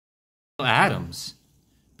Adams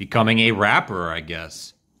becoming a rapper, I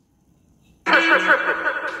guess. Thought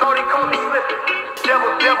he caught me slipping.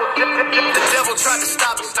 The devil tried to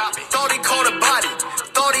stop me. Thought he caught a body.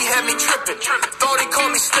 Thought he had me tripping. Thought he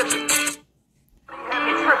caught me slipping.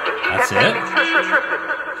 That's it?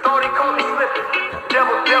 Thought he caught me slipping.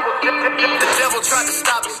 The devil tried to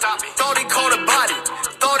stop me. Thought he caught a body.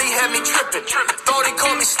 Thought he had me tripping. Thought he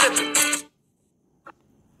caught me slipping.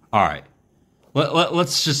 All right.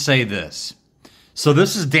 Let's just say this. So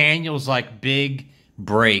this is Daniel's like big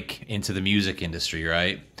break into the music industry,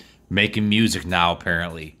 right? Making music now,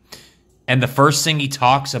 apparently. And the first thing he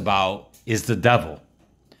talks about is the devil.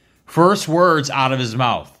 First words out of his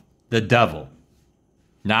mouth, the devil.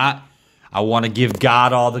 Not, I want to give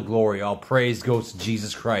God all the glory. All praise goes to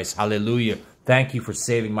Jesus Christ. Hallelujah. Thank you for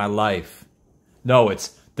saving my life. No,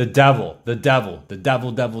 it's the devil, the devil, the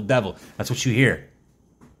devil, devil, devil. That's what you hear.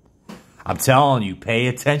 I'm telling you, pay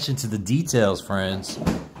attention to the details, friends.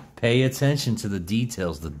 Pay attention to the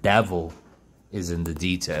details. The devil is in the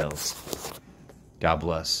details. God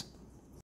bless.